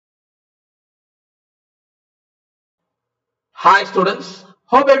Hi students,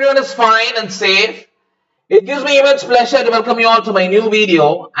 hope everyone is fine and safe. It gives me immense pleasure to welcome you all to my new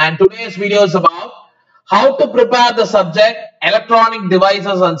video, and today's video is about how to prepare the subject electronic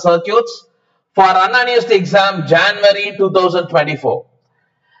devices and circuits for unannounced exam January 2024.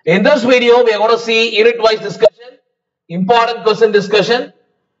 In this video we are going to see unit wise discussion, important question discussion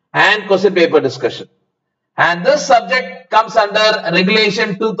and question paper discussion. And this subject comes under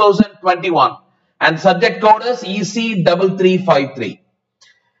regulation 2021 and subject code is EC3353.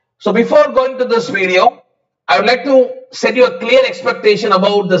 So before going to this video, I would like to set you a clear expectation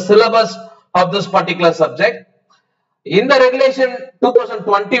about the syllabus of this particular subject. In the regulation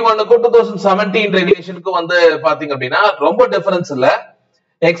 2021 to 2017 regulation ku வந்து பாத்தீங்க அப்படினா ரொம்ப difference இல்ல,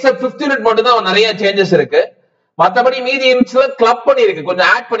 except 5th unit மட்டும் தான் நிறைய changes இருக்கு. மத்தபடி மீதி யூனிட்ஸ்ல கிளப் பண்ணிருக்கு, கொஞ்சம்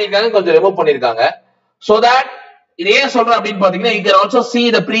ஆட் பண்ணிருக்காங்க, கொஞ்சம் ரிமூவ் பண்ணிருக்காங்க. So that இதே சொல்றேன் அப்படின்னு பாத்தீங்கன்னா you can also see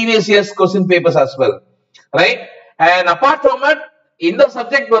the previous year's question papers as well, right? And apart from it, இந்த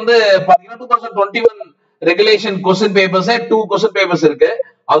சப்ஜெக்ட் வந்து பாத்தீங்கன்னா 2021 regulation question papers 2 question papers இருக்கு,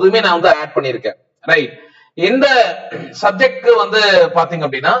 அதுவுமே நான் வந்து ஆட் பண்ணிருக்கேன், ரைட்? இந்த சப்ஜெக்ட்க்கு வந்து பாத்தீங்க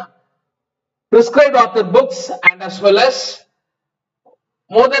அப்படின்னா prescribed author books and as well as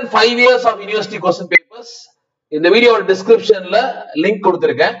more than 5 years of university question papers இந்த வீடியோ டிஸ்கிரிப்ஷன்ல லிங்க்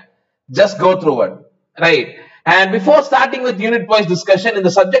கொடுத்திருக்கேன், just go through it, right? And before starting with unit wise discussion, இந்த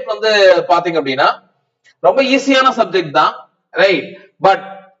சப்ஜெக்ட் வந்து பாத்தீங்க அப்படின்னா ரொம்ப ஈஸியான சப்ஜெக்ட் தான், ரைட்? பட்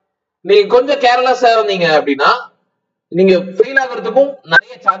நீங்க கொஞ்சம் கேர்லெஸ்ஸா இருந்தீங்க அப்படின்னா நீங்க ஃபெயில் ஆகிறதுக்கும்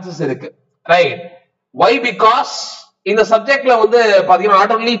நிறைய சான்சஸ் இருக்கு, ரைட்? Why? Because இந்த சப்ஜெக்ட்ல வந்து பாத்தீங்கன்னா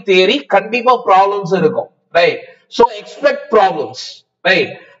not only theory, கண்டிப்பா ப்ராப்ளம்ஸ் இருக்கும், right? So expect problems,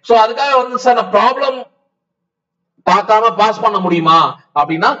 right? So அதுக்காக வந்து சார் நான் ப்ராப்ளம் பார்க்காம பாஸ் பண்ண முடியுமா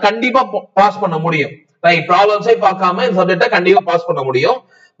அப்படின்னா கண்டிப்பா பாஸ் பண்ண முடியும், ரைட்? ப்ராப்ளம்ஸே பார்க்காம இந்த சப்ஜெக்ட்டை கண்டிப்பா பாஸ் பண்ண முடியும்.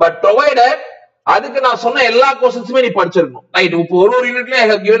 பட் ப்ரொவைடட் அதுக்கு நான் சொன்ன எல்லா क्वेश्चंसமே நீ படிச்சிரணும், ரைட்? இப்போ ஒரு யூனிட்ல I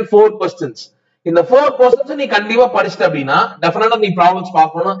have given 4 questions. இந்த 4 questions நீ கண்டிப்பா படிச்சிட்ட அப்படினா டெஃபினட்டா நீ ப்ராப்ளம்ஸ்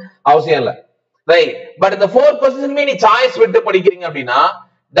பார்க்கணும் அவசியம் இல்ல, ரைட்? பட் இந்த 4 क्वेश्चंसமே நீ சாய்ஸ் விட்டு படிக்கிறீங்க அப்படினா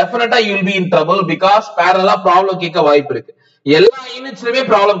டெஃபினட்டா you will be in trouble because parallel problem கேட்க வாய்ப்பு இருக்கு, எல்லா யூனிட்ஸ்லயே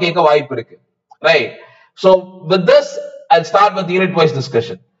ப்ராப்ளம் கேட்க வாய்ப்பு இருக்கு, right? So with this I'll start with unit wise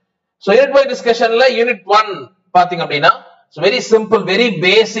discussion. So unit wise discussion la unit 1 பாத்தீங்க அப்படினா it's very simple, very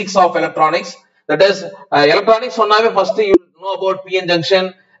basics of electronics. That is electronics சொன்னாவே first you know about PN junction,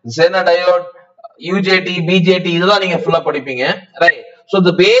 Zener diode, UJT, BJT இதெல்லாம் நீங்க ஃபுல்லா படிப்பீங்க, right? So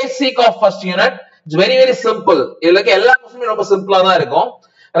the basic of first unit it's very simple. இதுல எல்லா क्वेश्चनமே ரொம்ப சிம்பிளா தான் இருக்கும்,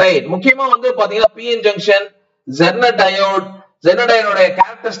 right? முக்கியமா வந்து பாத்தீங்கன்னா PN junction, Zener diode, Zener diode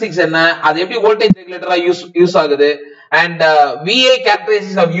characteristics என்ன, அது எப்படி வோல்டேஜ் ரெகுலேட்டரா யூஸ் ஆகுது, and VA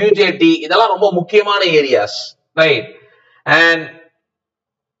characteristics of UJT இதெல்லாம் ரொம்ப முக்கியமான ஏரியாஸ், right? And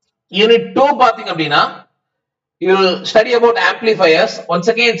unit 2 பாத்தீங்க அப்படினா you will study about amplifiers. Once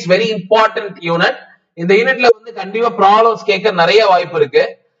again it's very important unit. இந்த யூனிட்ல வந்து கண்டிப்பா ப்ராப்ளம்ஸ் கேட்க நிறைய வாய்ப்பு இருக்கு,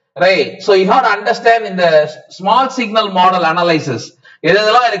 right? So you have to understand in the small signal model analysis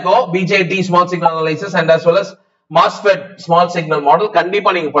எதெல்லாம் இருக்கோ, BJT small signal analysis and as well as MOSFET small signal model கண்டிப்பா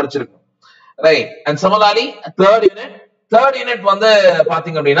நீங்க படிச்சிருக்கணும், right? And similarly third unit வந்து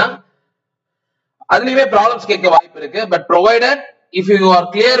பாத்தீங்க அப்படினா அதுலயே ப்ராப்ளம்ஸ் கேட்க வாய்ப்பு இருக்கு, but provided if you are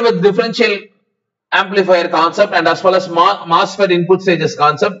clear with differential amplifier concept and as well as MOSFET input stages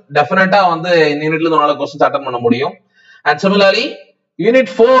concept definitely வந்து இந்த யூனிட்ல இருந்து உங்களால क्वेश्चंस அட்டெண்ட் பண்ண முடியும். And similarly unit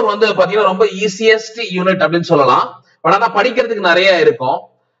 4 வந்து பாத்தீங்கன்னா ரொம்ப ஈஸியஸ்ட் யூனிட் அப்படினு சொல்லலாம், பட் ஆனா படிக்கிறதுக்கு நிறைய இருக்கும்,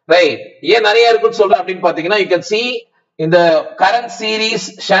 ரைட்? ஏன் நிறைய இருக்குன்னு சொல்றேன் அப்படின்னு பாத்தீங்கன்னா you can see இந்த current series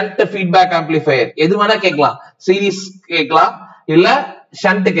shunt feedback amplifier எது வேணா கேட்கலாம், சீரிஸ் கேட்கலாம் இல்ல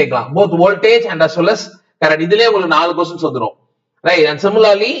ஷண்ட் கேட்கலாம், both voltage and as well as current இதுலயே உங்களுக்கு 4 क्वेश्चंस வந்துரும், ரைட்? And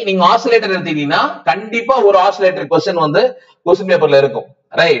similarly நீங்க ஆசிலேட்டர் எடுத்தீங்கன்னா கண்டிப்பா ஒரு ஆசிலேட்டர் क्वेश्चन வந்து क्वेश्चन பேப்பர்ல இருக்கும்,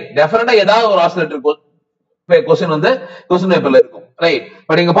 ரைட்? டெஃபினட்டா ஏதாவது ஒரு ஆசிலேட்டர் क्वेश्चन வந்து क्वेश्चन பேப்பர்ல இருக்கும், ரைட்?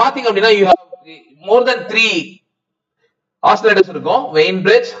 பட் நீங்க பாத்தீங்க அப்படினா you have more than 3 oscillators இருக்கும், vein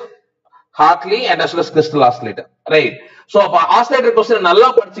bridge, Hartley and as well as crystal oscillator, right? So அப்ப ஆசிலேட்டர் क्वेश्चन நல்லா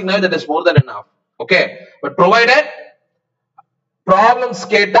படிச்சீங்கன்னா that is more than enough, okay? But provided problems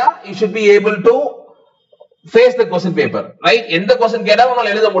கேட்டா you should be able to face the question paper, right? எந்த question கேட்டா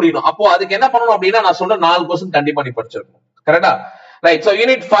உங்களால எழுத முடியும், அப்போ அதுக்கு என்ன பண்ணனும் அப்படினா நான் சொல்ற 4 क्वेश्चन கண்டிப்பா நீ படிச்சிரணும், கரெக்ட்டா? Right? So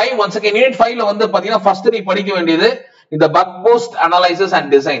unit 5 once again unit 5 ல வந்து பாத்தீங்கன்னா first நீ படிக்க வேண்டியது இந்த buck boost analysis and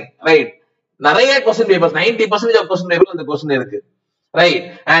design, right? நிறைய question papers 90% of question paper இந்த क्वेश्चन இருக்கு, ரைட்?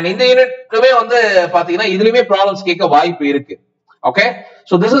 And இந்த யூனிட்லயே வந்து பாத்தீங்கன்னா இதுலயே ப்ராப்ளம்ஸ் கேட்க வாய்ப்பு இருக்கு, okay?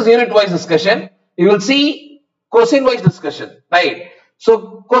 So this is unit wise discussion. You will see question wise discussion, right? So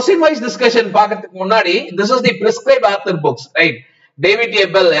question wise discussion பார்க்கிறதுக்கு முன்னாடி this is the prescribed author books, right? David A.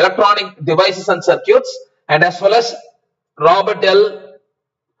 Bell, Electronic Devices and Circuits and as well as Robert L.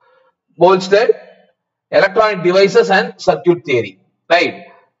 Boylestad, electronic devices and circuit theory, right?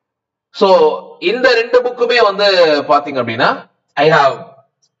 So in the rendu book வந்து பாத்தீங்க அப்படினா I have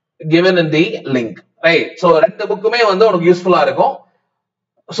given in the link, right? So rendu book வந்து உங்களுக்கு யூஸ்ஃபுல்லா இருக்கும்.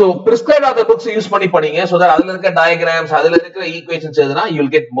 So prescribed author books use பண்ணி படிங்க, so that அதுல இருக்க diagrams, அதுல இருக்கிற equations எழுதுனா you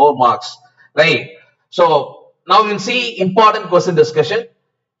will get more marks, right? So now we'll see important question discussion.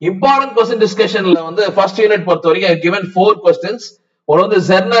 Important question discussionல வந்து first unit பொறுத்த வரைக்கும் I have given 4 questions. ஒரு வந்து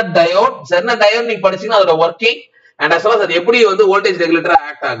Zernut diode நீங்க படிச்சீங்கன்னா அதோட working and as well as அது எப்படி வந்து voltage regulator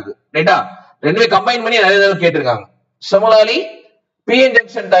ஆக்ட் ஆகுது, ரைட்டா? ரெண்டுமே கம்பைன் பண்ணி நிறைய தடவை கேட்டிருக்காங்க. Similarly PN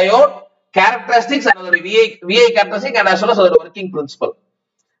junction diode characteristics and அதோட VI characteristic and as well as அதோட working principle,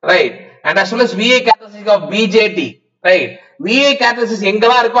 right? And as well as VI characteristic of BJT, right? VI characteristics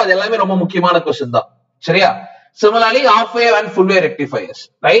எங்கெல்லாம் இருக்கோ அது எல்லாமே ரொம்ப முக்கியமான क्वेश्चन தான், சரியா? Similarly half wave and full wave rectifiers,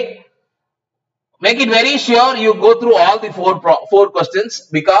 right? Make it very sure you go through all the four questions,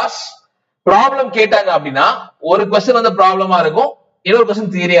 because problem கேட்டாங்க அப்படினா ஒரு क्वेश्चन வந்து ப்ராப்ளமா இருக்கும், இன்னொரு क्वेश्चन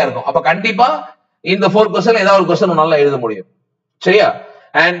தியரியா இருக்கும். அப்ப கண்டிப்பா இந்த 4 क्वेश्चन ஏதாவது ஒரு क्वेश्चन உன்னால எழுத முடியும், சரியா?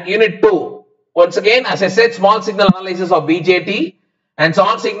 And unit 2, once again as I said, small signal analysis of BJT and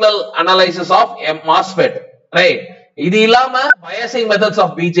small signal analysis of MOSFET, right? இது இல்லாம biasing methods of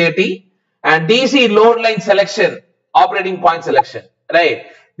BJT and DC load line selection, operating point selection, right?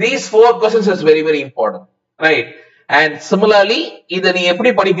 These 4 questions is very very important, right? And similarly இத நீ எப்படி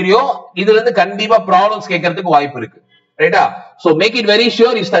படிக்கிறியோ இதுல இருந்து கண்டிப்பா problems கேட்கிறதுக்கு வாய்ப்பு இருக்கு, ரைட்டா? So make it very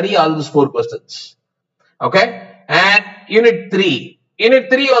sure you study all these 4 questions, okay? And unit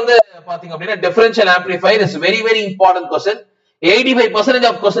 3 வந்து பாத்தீங்க அப்படினா differential amplifier is very very important question. 85%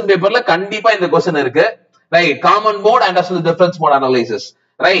 of question paperல கண்டிப்பா இந்த question இருக்கு, right? Common mode and as well as difference mode analysis,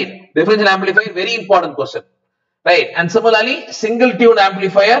 right? Differential amplifier very important question, right? And similarly single tune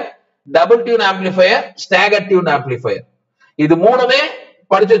amplifier, double tune amplifier, staggered tune amplifier, இது மூணுமே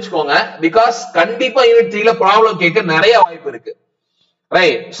படிச்சு வச்சுக்கோங்க, because கண்டிப்பா unit 3 ல problem கேட்க நிறைய வாய்ப்பு இருக்கு,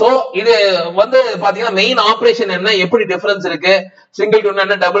 right? So இது வந்து பாத்தீங்கன்னா மெயின் ஆபரேஷன் என்ன, எப்படி டிஃபரன்ஸ் இருக்கு, சிங்கிள் டியூன்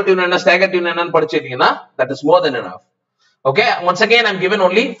என்ன, டபுள் டியூன் என்ன, ஸ்டாகர் டியூன் என்னன்னு படிச்சிட்டீங்கன்னா that is more than enough, okay? Once again I'm given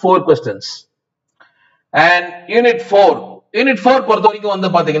only 4 questions. And unit 4 பொறுத்த வரைக்கும் வந்து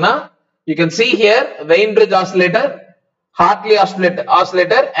பாத்தீங்கன்னா you can see here Wien bridge oscillator, Hartley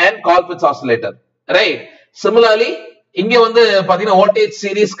oscillator and Colpitts oscillator, right? Similarly இங்க வந்து பாத்தீங்கன்னா voltage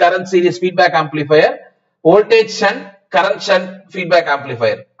series, current series feedback amplifier, voltage shunt, current shunt feedback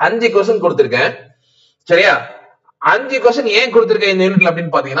amplifier. 5 question கொடுத்திருக்கேன், சரியா? 5 question ஏன் கொடுத்திருக்கேன் இந்த யூனிட்ல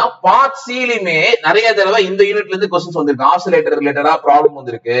அப்படினு பாத்தீங்கன்னா பார்ட் சி லயுமே நிறைய தடவை இந்த யூனிட்ல இருந்து क्वेश्चंस வந்திருக்கு. ஆசிலேட்டர் ரிலேட்டடா ப்ராப்ளம்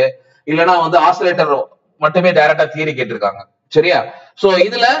வந்திருக்கு, இல்லனா வந்து ஆசிலேட்டர் மட்டுமே டைரக்டா தியரி கேட்டிருக்காங்க, சரியா? சோ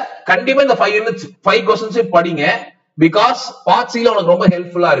இதுல கண்டிப்பா இந்த 5 क्वेश्चंस படிங்க, because பார்ட் சி ல உங்களுக்கு ரொம்ப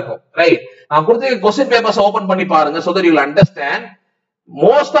ஹெல்ப்ஃபுல்லா இருக்கும், ரைட்? நான் கொடுத்த क्वेश्चन பேப்பர்ஸ் ஓபன் பண்ணி பாருங்க, so that you will understand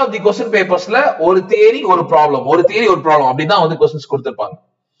most of the question papersல ஒரு தியரி ஒரு ப்ராப்ளம் அப்படி தான் வந்து क्वेश्चंस கொடுத்திருப்பாங்க,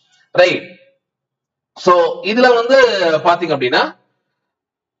 ரைட்? சோ இதுல வந்து பாத்தீங்க அப்படினா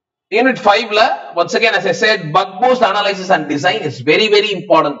unit 5 ல once again as I said buck boost analysis and design is very very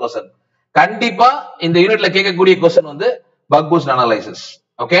important question. கண்டிப்பா இந்த யூனிட்ல கேட்கக்கூடிய क्वेश्चन வந்து buck boost analysis,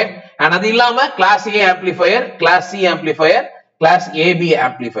 okay? and அது இல்லாம class A amplifier, class C amplifier, class AB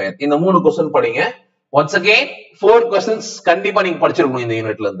amplifier, இந்த மூணு क्वेश्चन படிங்க. once again 4 questions கண்டிப்பா நீங்க படிச்சிருக்கணும் இந்த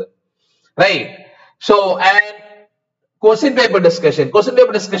யூனிட்ல இருந்து, right? so and question paper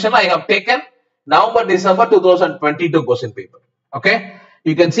discussion I have taken November December 2022 question paper, okay?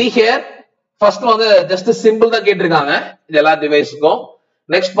 you can see here first வந்து just a symbol தான் கேட்டிருக்காங்க இது எல்லா டிவைஸ்க்கும்.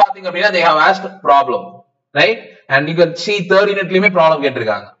 next பாத்தீங்க அப்படினா they have asked problem, right? and you can see third unitலயுமே problem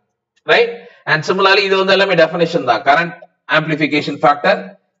கேட்டிருக்காங்க, right? and similarly இது வந்து எல்லாமே definition தான், current amplification factor,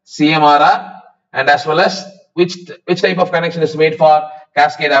 CMRR, and as well as which type of connection is made for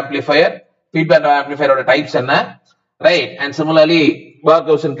cascade amplifier, feedback amplifier oda types enna, right? and similarly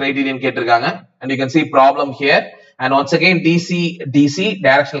Barkhausen criterion கேட்டிருக்காங்க, and you can see problem here, and once again DC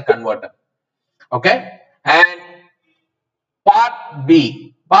directional converter, okay? and part B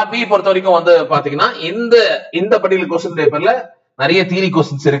பொறுத்த வரைக்கும் வந்து பாத்தீங்கன்னா இந்த particular question paperல நிறைய theory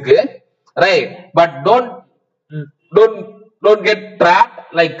questions இருக்கு, right? but don't get trapped,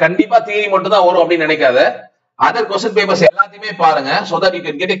 like கண்டிப்பா theory மட்டும் தான் வரும் அப்படி நினைக்காத, other question papers எல்லாத்தையுமே பாருங்க, so that you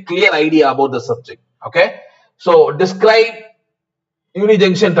can get a clear idea about the subject, okay? so describe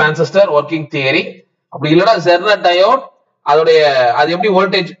unijunction transistor working theory, அப்படி இல்லனா Zernut diode அது எப்படி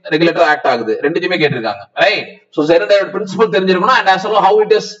வோல்டேஜ் ரெகுலேட்டர் ஆக்ட் ஆகுது ரெண்டுமே கேட்டிருக்காங்க, right? So Zernut diode principal தெரிஞ்சிருக்கணும், and as well how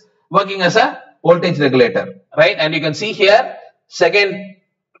it is working as a voltage regulator, right? and you can see here second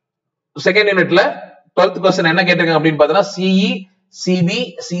unitல 12th question என்ன கேட்டிருக்காங்க அப்படினு பார்த்தா CE CB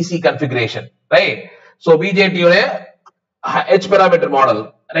CC configuration, right? so BJT உடைய H parameter model,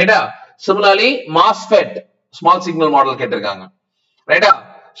 right? Similarly, MOSFET small signal model கேட்டிருக்காங்க, right?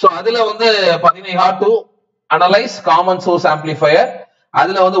 So அதுல வந்து பாத்தீங்கன்னா you have to analyze common source amplifier,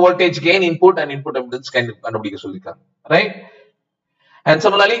 அதுல வந்து voltage gain, input and input impedance கண்டுபிடிக்க சொல்லிருக்காங்க, right? And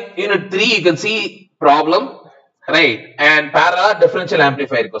similarly, unit 3 you can see problem, right? And parallel differential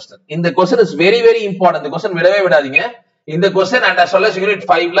amplifier question. In the question is very very important. The question விடவே விடாதீங்க. In the question and as well as unit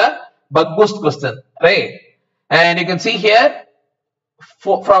 5 la buck boost question, right? And you can see here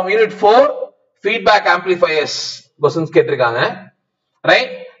from unit 4 feedback amplifiers questions கேட்டிருக்காங்க, right?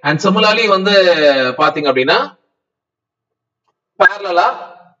 And similarly வந்து பாத்தீங்க அப்படின்னா parallel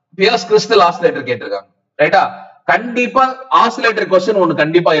Pearson crystal oscillator கேட்டிருக்காங்க, ரைட்டா? கண்டிப்பா oscillator question ஒன்னு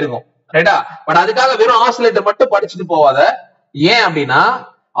கண்டிப்பா இருக்கும், ரைட்டா? பட் அதுக்காக வெறும் ஆசிலேட்டர் மட்டும் படிச்சிட்டு போவாத. ஏன் அப்படினா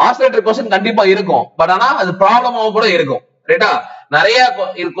ஆசிலேட்டர் क्वेश्चन கண்டிப்பா இருக்கும், பட் ஆனா அது ப்ராப்ளமாவும் கூட இருக்கும், ரைட்டா? நிறைய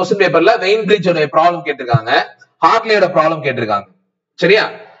क्वेश्चन பேப்பர்ல வெயின் பிரிட்ஜ் ஓட ப்ராப்ளம் கேட்டிருக்காங்க, ஹார்ட்லியோட ப்ராப்ளம் கேட்டிருக்காங்க, சரியா?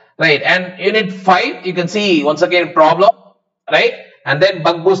 Right. And unit 5 you can see once again problem, right? And then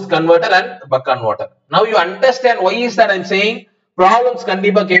buck boost converter and buck converter. Now you understand why is that I'm saying problems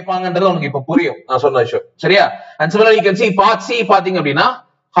கண்டிப்பா கேட்பாங்கன்றது உங்களுக்கு இப்ப புரியும் நான் சொன்ன விஷயம், சரியா? And similarly you can see part C பாத்தீங்க அப்படினா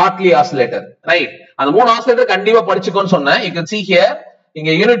Hartley oscillator, right? அந்த மூணு ஆசிலேட்டர் கண்டிப்பா படிச்சுக்கோன்னு சொன்னேன். You can see here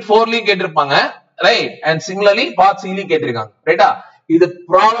இங்க யூனிட் 4 லயும் கேட்டிருப்பாங்க, right? And similarly part C லயும் கேட்டிருக்காங்க, ரைட்டா? இது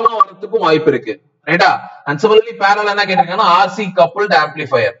ப்ராப்ளமா வரதுக்கும் வாய்ப்பு இருக்கு, ரைட்டா? And similarly parallel என்ன கேட்டிருக்காங்கன்னா RC coupled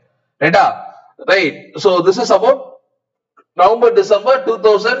amplifier, ரைட்டா? Right. So this is about November December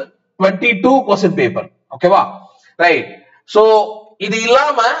 2022 question paper, ஓகேவா? Right. So இது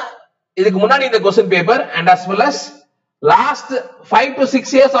இல்லாம இதுக்கு முன்னாடி இந்த question paper and as well as last 5 to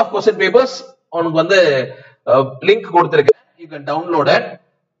 6 years of question papers உங்களுக்கு வந்து link கொடுத்திருக்கேன், you can download it.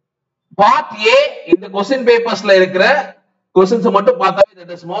 part A இந்த question papersல இருக்கிற questions மட்டும் பார்த்தாலே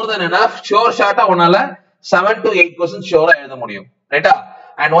that is more than enough. sure shot உன்னால 7 to 8 questions sure எழுத முடியும், ரைட்டா?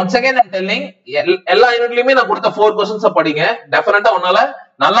 And once again I'm telling எல்லா யூனிட்லயுமே நான் கொடுத்த 4 questions படிங்க, டெஃபினட்டா உன்னால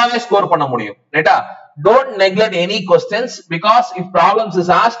நல்லாவே ஸ்கோர் பண்ண முடியும், ரைட்டா? Don't neglect any questions because if problems is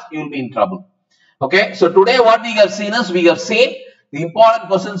asked you will be in trouble. Okay, so today what we have seen is we have seen the important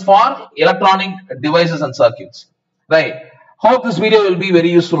questions for electronic devices and circuits, right? Hope this video will be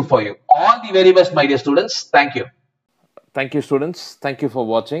very useful for you. All the very best my dear students. Thank you. Thank you students. Thank you for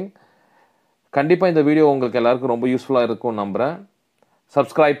watching. கண்டிப்பா இந்த video உங்களுக்கு எல்லாருக்கும் ரொம்ப யூஸ்ஃபுல்லா இருக்கும் நம்புறேன்.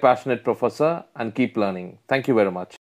 Subscribe Passionate Professor and keep learning. Thank you very much.